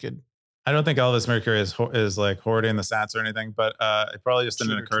sure you could. I don't think Elvis Mercury is like hoarding the sats or anything, but it probably just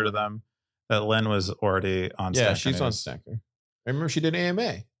didn't occur to them that Lyn was already on. Yeah, Stacker she's News. on Stacker. I remember she did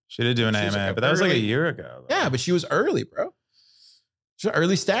AMA. She did do an AMA, but that was like a year ago. Yeah, but she was early, bro. She's an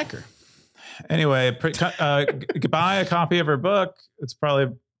early stacker. Anyway, buy a copy of her book. It's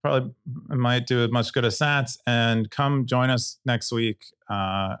probably might do as much good as sats. And come join us next week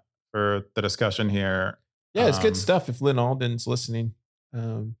for the discussion here. Yeah, it's good stuff. If Lyn Alden's listening,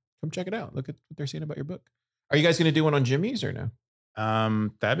 come check it out. Look at what they're saying about your book. Are you guys going to do one on Jimmy's or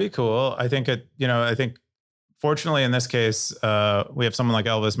no? That'd be cool. I think fortunately, in this case, we have someone like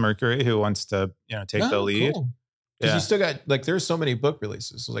Elvis Mercury who wants to, take the lead. Cool. Because you still got there's so many book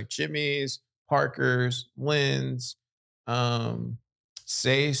releases. So like Jimmy's, Parker's, Lyn's,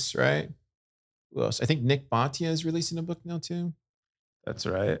 Sace, right? Who else? I think Nick Bhatia is releasing a book now too. That's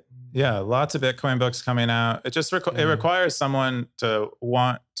right. Yeah, lots of Bitcoin books coming out. It just it requires someone to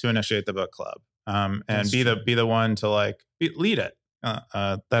want to initiate the book club, and be the one to lead it.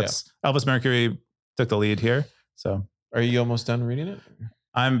 That's Elvis Mercury took the lead here. So are you almost done reading it?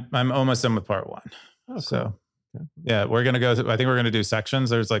 I'm almost done with part 1. Oh, cool. So Yeah, we're gonna go. I think we're gonna do sections.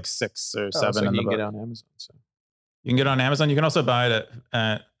 There's like 6 or 7 so in the you can book. get it on Amazon. So You can get it on Amazon. You can also buy it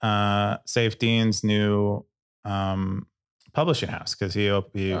at Safe Dean's new publishing house, because he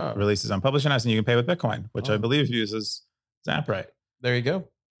releases on publishing house, and you can pay with Bitcoin, which I believe uses Zaprise. There you go.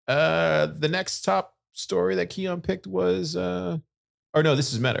 The next top story that Keon picked was, or no,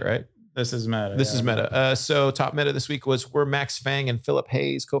 this is Meta, right? This is Meta. This is Meta. So top Meta this week were Max Fang and Philip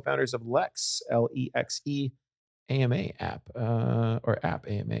Hayes, co-founders of Lexe, Lexe AMA app, or app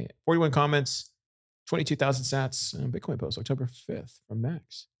AMA. 41 comments, 22,000 sats, Bitcoin post, October 5th from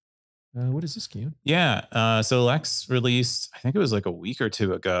Max. What is this, Keon? Yeah. So Lexe released, I think it was like a week or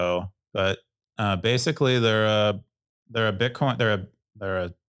two ago, but basically they're a Bitcoin, they're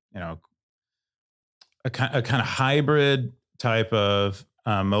a kind of hybrid type of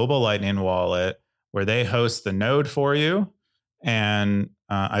mobile Lightning wallet where they host the node for you, and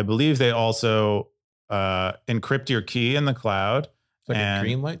I believe they also encrypt your key in the cloud. Like a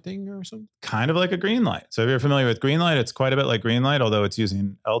Greenlight thing or something? Kind of like a Greenlight. So if you're familiar with Greenlight, it's quite a bit like Greenlight, although it's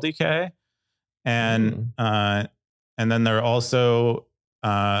using LDK. And then they're also,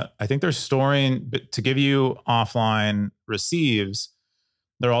 I think they're storing, to give you offline receives,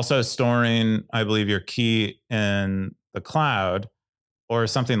 they're also storing, I believe, your key in the cloud or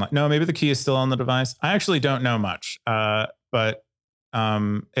something like, no, maybe the key is still on the device. I actually don't know much, but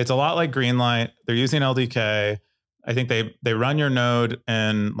it's a lot like Greenlight. They're using LDK. I think they run your node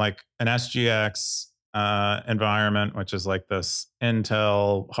in like an SGX environment, which is like this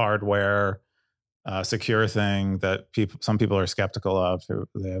Intel hardware secure thing that some people are skeptical of.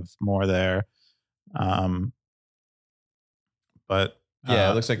 They have more there, but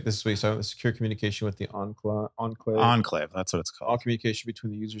yeah, it looks like this week. So the secure communication with the Enclave. Enclave, that's what it's called. All communication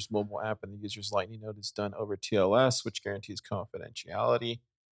between the user's mobile app and the user's Lightning node is done over TLS, which guarantees confidentiality,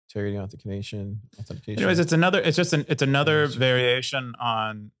 integrity, authentication. Anyways, it's another variation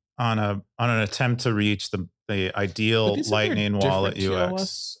on an attempt to reach the ideal Lightning wallet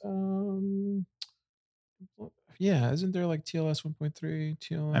UX. TLS, yeah, isn't there like TLS 1.3,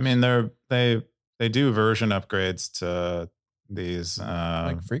 TLS? I mean, they do version upgrades to these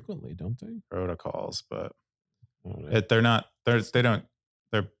like frequently, don't they? Protocols, but it's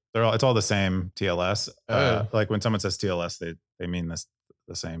all the same TLS. Like when someone says TLS, they mean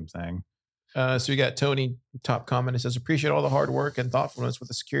the same thing. So we got Tony, top comment. It says, appreciate all the hard work and thoughtfulness with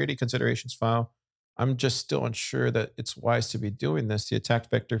the security considerations file. I'm just still unsure that it's wise to be doing this. The attack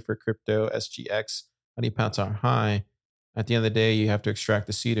vector for crypto, SGX, honeypots are high. At the end of the day, you have to extract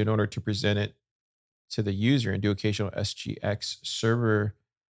the seed in order to present it to the user and do occasional SGX server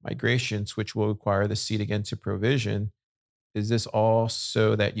migrations, which will require the seed again to provision. Is this all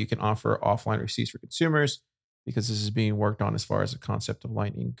so that you can offer offline receipts for consumers? Because this is being worked on as far as the concept of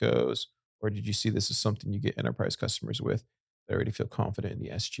Lightning goes. Or did you see this as something you get enterprise customers with that already feel confident in the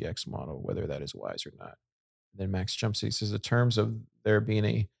SGX model, whether that is wise or not? And then Max jumps in. He says, the terms of there being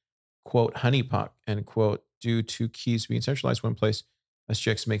a, quote, honeypot, end quote, due to keys being centralized one place,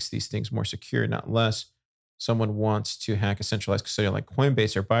 SGX makes these things more secure, not less. Someone wants to hack a centralized custodian like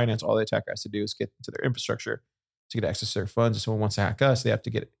Coinbase or Binance. All the attacker has to do is get into their infrastructure to get access to their funds. If someone wants to hack us, they have to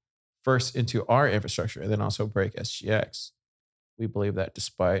get first into our infrastructure and then also break SGX. We believe that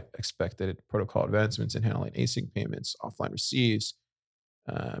despite expected protocol advancements in handling async payments, offline receives,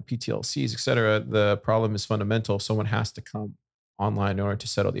 PTLCs, etc., the problem is fundamental. Someone has to come online in order to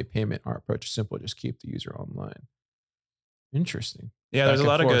settle the payment. Our approach is simple: just keep the user online. Interesting. Yeah, there's a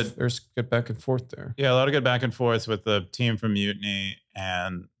lot of There's good back and forth there. Yeah, a lot of good back and forth with the team from Mutiny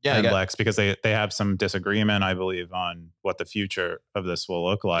and Lexe, because they have some disagreement, I believe, on what the future of this will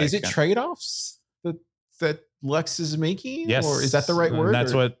look like. Is it trade-offs that Lexe is making? Yes. Or is that the right word?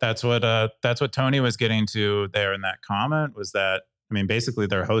 That's what Tony was getting to there in that comment, was that, I mean, basically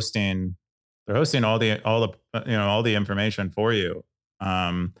they're hosting all the information for you.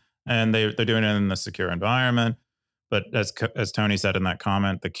 And they're doing it in the secure environment. But as Tony said in that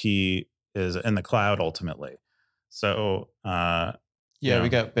comment, the key is in the cloud ultimately. So we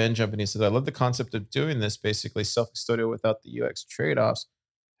got Ben jumping in. He says, I love the concept of doing this, basically self-custodial without the UX trade-offs.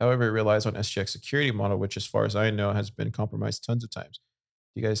 However, it relies on SGX security model, which as far as I know has been compromised tons of times.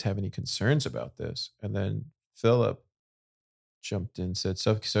 Do you guys have any concerns about this? And then Philip jumped in and said,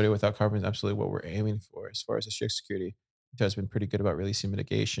 self-custodial without compromise is absolutely what we're aiming for. As far as SGX security, it has been pretty good about releasing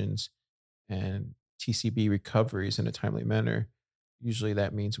mitigations and TCB recoveries in a timely manner. Usually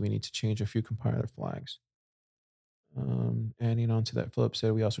that means we need to change a few compiler flags. Adding on to that, Philip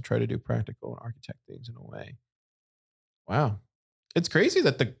said, we also try to do practical and architect things in a way. Wow. It's crazy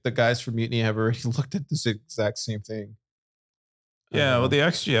that the guys from Mutiny have already looked at this exact same thing. Yeah, well, the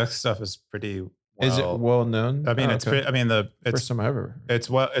XGX stuff is pretty Is it well known? I mean, it's first time ever. It's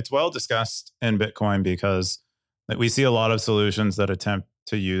well discussed in Bitcoin because we see a lot of solutions that attempt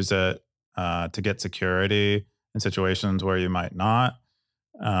to use it to get security in situations where you might not.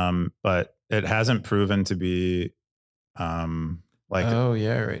 But it hasn't proven to be right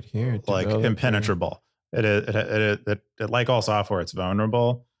here, like impenetrable. It like all software, it's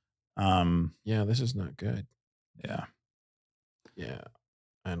vulnerable. This is not good. Yeah.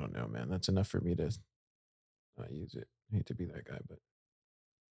 I don't know, man. That's enough for me to not use it. I hate to be that guy, but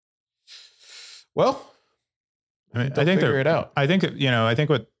I think they'll figure it out. I think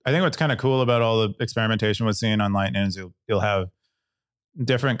what's kind of cool about all the experimentation with seeing on Lightning is you'll have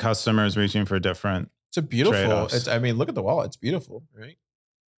different customers reaching for different. It's a beautiful. trade-offs. Look at the wallet. It's beautiful, right?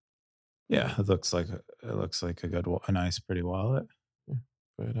 Yeah, it looks like a nice, pretty wallet.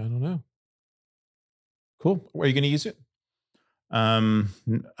 But I don't know. Cool. Are you going to use it?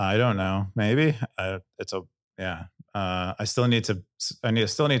 I don't know. Maybe I still need to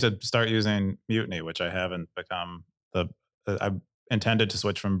start using Mutiny, which I haven't become. I intended to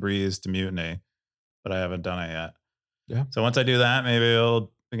switch from Breeze to Mutiny, but I haven't done it yet. Yeah. So once I do that, maybe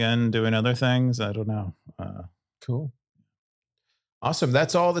I'll begin doing other things. I don't know. Cool. Awesome.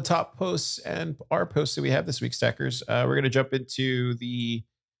 That's all the top posts and our posts that we have this week, Stackers. We're going to jump into the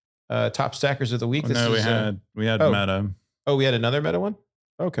top Stackers of the week. We had Meta. Oh, we had another Meta one?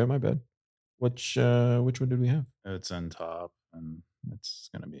 Okay, my bad. Which one did we have? It's in top, and it's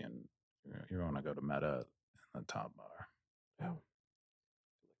going to be in. You want to go to Meta in the top bar. Oh,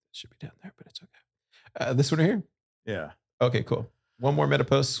 it should be down there, but it's okay. This one here? Yeah. Okay, cool. One more Meta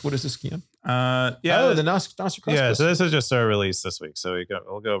post. What is this, Keon? The Nostr Cross post. So this is just our release this week. So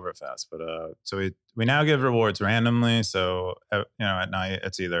we'll go over it fast. But so we now give rewards randomly. So at night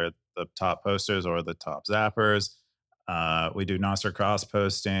it's either the top posters or the top zappers. We do Nostr Cross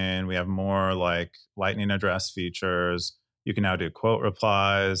posting. We have more like Lightning address features. You can now do quote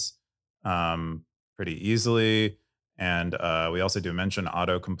replies pretty easily. And we also do mention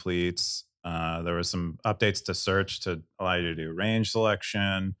autocompletes. There were some updates to search to allow you to do range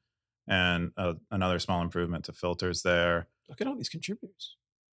selection and another small improvement to filters there. Look at all these contributors.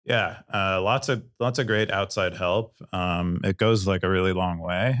 Yeah. Lots of great outside help. It goes like a really long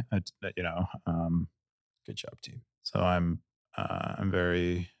way, good job, team. So I'm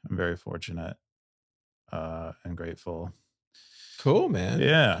very fortunate and grateful. Cool, man.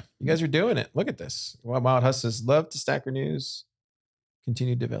 Yeah. You guys are doing it. Look at this. Wild Hustlers love to Stacker News.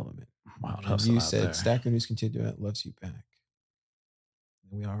 Continued development. Wild Hustle. You said Stacker News continued development loves you back.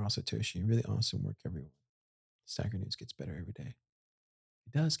 And we are also Satoshi. Really awesome work, everyone. Stacker News gets better every day.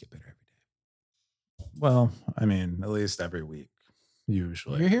 It does get better every day. Well, I mean, at least every week,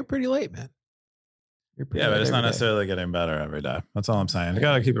 usually. You're here pretty late, man. Yeah, but it's not necessarily getting better every day. That's all I'm saying. You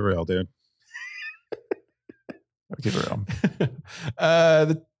gotta keep it real, dude. Keep it real.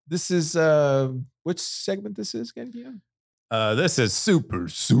 This is which segment this is again, Keon? This is super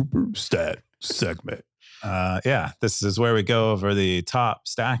stat segment. This is where we go over the top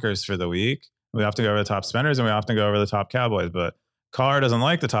stackers for the week. We often go over the top spenders and we often go over the top cowboys, but Carr doesn't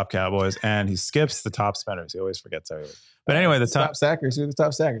like the top cowboys and he skips the top spenders. He always forgets everything. But anyway, the top stackers. Who are the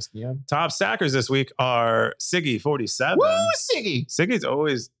top stackers, Keon? Top stackers this week are Siggy47. Woo, Siggy! Siggy's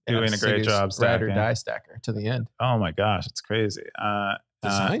always doing a great job stacking. Ride or die stacker to the end. Oh my gosh, it's crazy.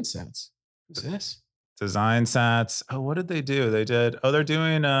 Design Sats. Who's this? Design Sats. Oh, what did they do? They're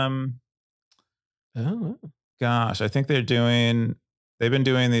doing gosh, I think they've been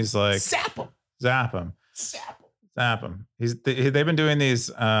doing these like Zap them. They've been doing these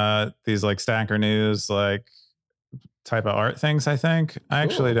like Stacker News like type of art things, I think. Cool.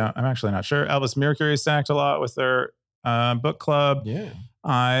 I'm actually not sure. Elvis Mercury stacked a lot with their book club. Yeah.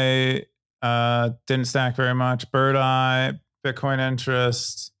 I didn't stack very much. Bird Eye, Bitcoin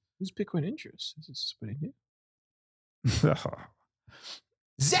Interest. Who's Bitcoin Interest? This is what I do.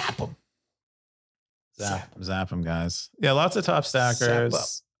 Zap them, guys. Yeah, lots of top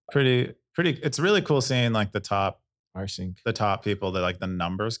stackers. Pretty. It's really cool seeing like the top people that like the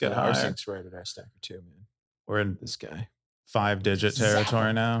numbers get higher. Rsync's right at our stacker too, man. We're in this guy 5-digit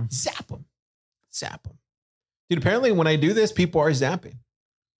territory now. Zap them. Dude, apparently when I do this, people are zapping.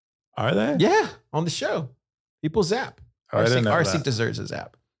 Are they? Yeah, on the show. People zap. Rsync deserves a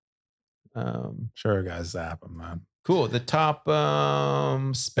zap. Sure, guys, zap them, man. Cool. The top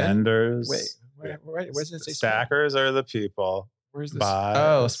spenders. Wait, where's it say stackers are the people. Where's this?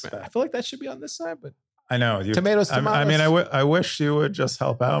 I feel like that should be on this side, but I know. Tomatoes. I mean, I wish you would just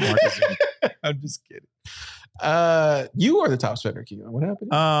help out, Marcus. I'm just kidding. You are the top spender, Keon. What happened?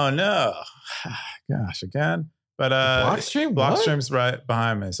 Oh no. Gosh, again. But Blockstream? Blockstream's right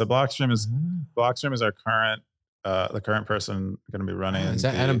behind me. So Blockstream is our current the current person going to be running. Is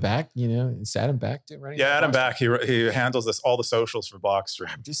that Adam Back? Is Adam Back running? Yeah, Adam Back. He handles all the socials for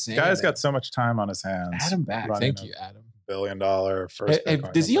Blockstream. I'm just saying. Guy's got so much time on his hands. Adam Back. Thank you, Adam. $1 billion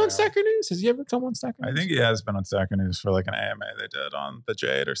first. Does he on Stacker News? Has he ever come on Stacker News? I think he has been on Stacker News for like an AMA they did on the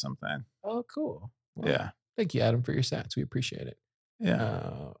Jade or something. Oh, cool. Well, yeah. Thank you, Adam, for your stats. We appreciate it.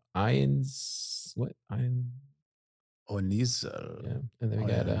 Yeah. Ions. What? Ion. Onizel. Yeah. And then we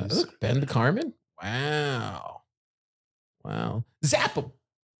got Ben the Carmen. Wow. Zap him.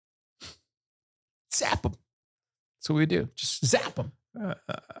 Zap him. That's what we do. Just zap them.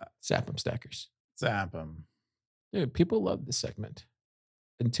 Zap them, stackers. Zap them. Dude, people love this segment.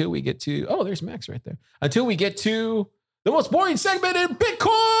 Until we get to, there's Max right there. Until we get to the most boring segment in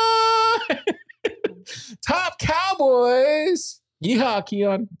Bitcoin. Top Cowboys. Yeehaw,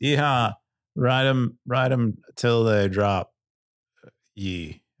 Keon. Yeehaw. Ride them till they drop.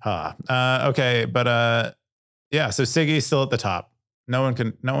 Yeehaw. Okay, but yeah, so Siggy's still at the top. No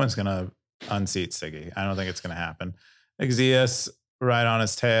one's gonna unseat Siggy. I don't think it's gonna happen. Exeus right on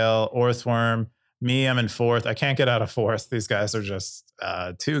his tail. Orthworm. Me, I'm in fourth. I can't get out of fourth. These guys are just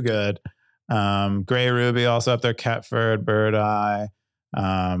too good. Gray Ruby also up there. Catford, Bird Eye.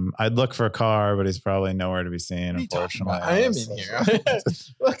 I'd look for Carr, but he's probably nowhere to be seen, unfortunately. I am in here.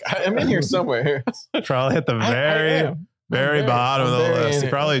 Look, I'm in here somewhere. Probably at the very bottom of the list. He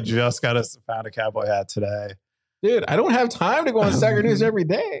probably just found a cowboy hat today. Dude, I don't have time to go on Stacker News every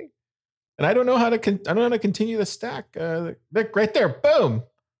day. And I don't know how to continue the stack. Look, right there. Boom.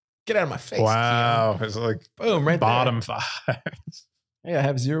 Get out of my face. Wow. It's like boom, right bottom there. 5. Hey, I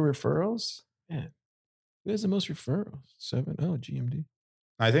have 0 referrals. Man, who has the most referrals? 7. Oh, GMD.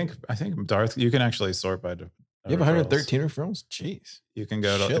 I think Darth, you can actually sort by you have 113 referrals? Jeez. You can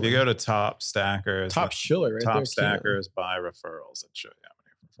go to, if you go to top stackers. Top Schiller right top there. Top stackers by referrals. It show you how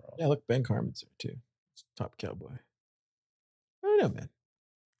many referrals. Yeah, look, Ben Carmen's there too. It's top cowboy. I don't know, man.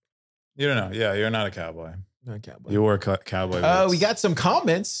 You don't know. Yeah, you're not a cowboy. Not a cowboy. You wore cowboy. We got some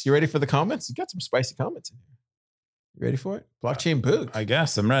comments. You ready for the comments? You got some spicy comments in here. You ready for it? Blockchain Boog. I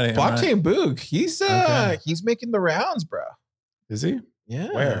guess I'm ready. Blockchain Boog. He's making the rounds, bro. Is he? Yeah.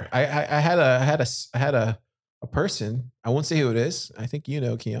 Where? I had a person. I won't say who it is. I think you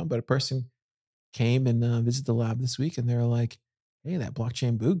know, Keon, but a person came and visited the lab this week, and they're like, "Hey, that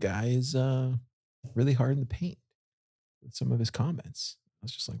Blockchain Boog guy is really hard in the paint with some of his comments." I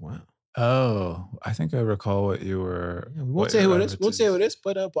was just like, "Wow." Oh, I think I recall what you were. Yeah, we won't say who it is. Won't say who it is,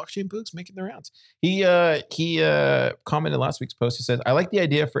 but Blockchain Boog's making the rounds. He commented last week's post. He says, "I like the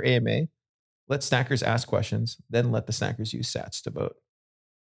idea for AMA. Let stackers ask questions, then let the stackers use sats to vote."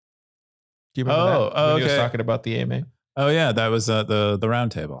 Do you remember that? Oh, He was talking about the AMA. Oh yeah, that was the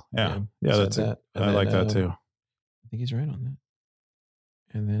round table. Yeah, that's it. I like that too. I think he's right on that.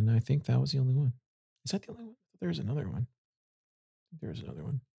 And then I think that was the only one. Is that the only one? There's another one. There's another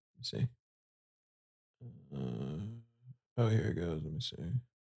one. Let me see. Here it goes. Let me see.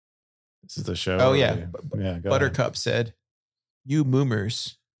 This is the show. Oh yeah. Buttercup said, "You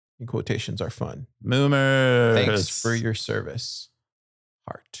moomers," in quotations, "are fun. Moomers. Thanks for your service.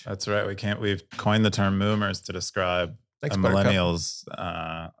 Heart." That's right. We've coined the term moomers to describe millennials.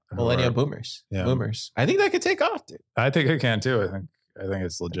 Millennial boomers. Yeah. Boomers. I think that could take off, dude. I think it can too. I think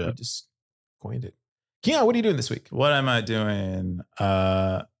it's legit. We just coined it. Keon, what are you doing this week? What am I doing?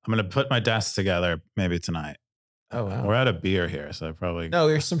 I'm going to put my desk together maybe tonight. Oh, wow. We're out of beer here, so probably. No,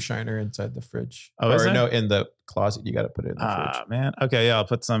 there's some Shiner inside the fridge. Oh, is there? No, in the closet. You got to put it in the fridge. Man. Okay, yeah, I'll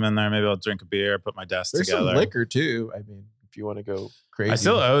put some in there. Maybe I'll drink a beer, put my desk together. There's some liquor too. I mean, if you want to go crazy. I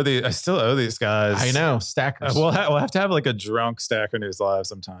still owe these guys. I know, stackers. We'll have to have like a drunk Stacker News Live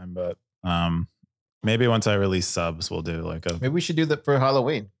sometime, but maybe once I release subs, we'll do like a. Maybe we should do that for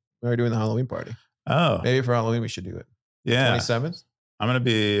Halloween. We're doing the Halloween party. Oh, maybe for Halloween we should do it. Yeah, 27th. I'm gonna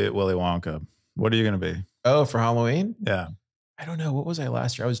be Willy Wonka. What are you gonna be? Oh, for Halloween? Yeah. I don't know. What was I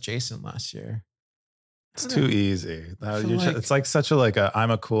last year? I was Jason last year. It's too easy. It's like such a I'm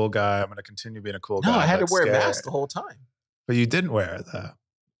a cool guy. I'm gonna continue being a cool guy. No, I had to wear a mask the whole time. But you didn't wear it though.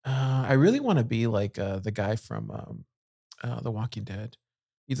 I really want to be like the guy from The Walking Dead,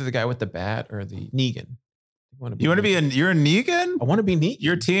 either the guy with the bat or the Negan. You're a Negan? I want to be Negan.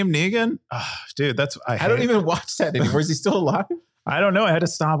 Your team Negan? Oh, dude, I don't even watch that anymore. Is he still alive? I don't know. I had to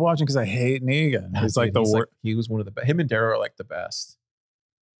stop watching because I hate Negan. He's like the worst. He was one of the best. Him and Daryl are like the best.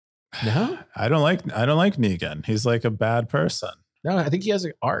 No, I don't like Negan. He's like a bad person. No, I think he has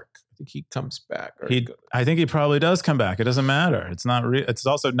an arc. I think he comes back. I think he probably does come back. It doesn't matter. It's not. It's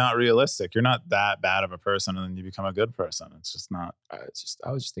also not realistic. You're not that bad of a person, and then you become a good person. It's just not.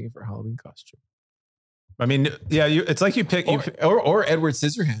 I was just thinking for a Halloween costume. I mean, yeah, it's like you pick. Or Edward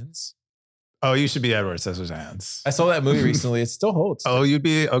Scissorhands. Oh, you should be Edward Scissorhands. I saw that movie recently. It still holds. Oh, you'd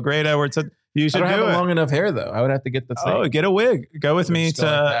be a great Edward. You should I don't do have it. long enough hair though. I would have to get the thing. Oh, get a wig. Go with me to. to.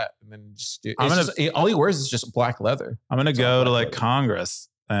 Like that, and then just do, all he wears is just black leather. I'm gonna go to like Congress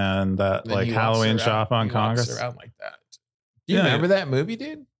and that like Halloween shop on Congress. Walks around like that. Do you remember that movie,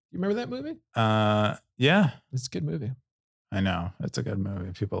 dude? You remember that movie? Yeah, it's a good movie. I know it's a good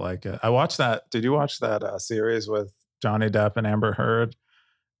movie. People like it. I watched that. Did you watch that series with Johnny Depp and Amber Heard?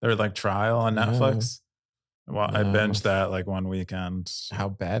 Their like trial on Netflix. Well, I binged that like one weekend. How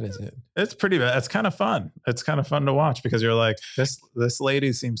bad is it? It's pretty bad. It's kind of fun. It's kind of fun to watch because you're like, this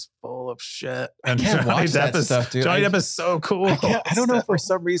lady seems full of shit. And I can't watch that stuff, dude. Johnny Depp is so cool. I don't know, for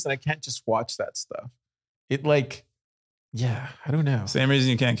some reason I can't just watch that stuff. It like, yeah, I don't know. Same reason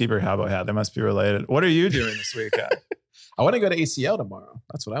you can't keep your cowboy hat. They must be related. What are you doing this weekend? I want to go to ACL tomorrow.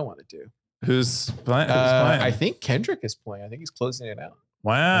 That's what I want to do. Who's playing? I think Kendrick is playing. I think he's closing it out.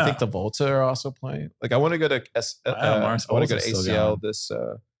 Wow. I think the Volta are also playing. Like I want to go to I want to go to ACL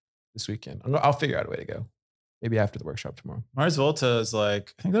this weekend. I'll figure out a way to go. Maybe after the workshop tomorrow. Mars Volta is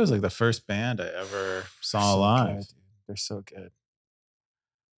like, I think that was like the first band I ever saw live. Good, they're so good.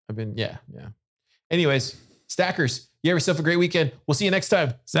 Yeah. Anyways, Stackers, you have yourself a great weekend. We'll see you next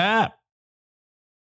time. Zap.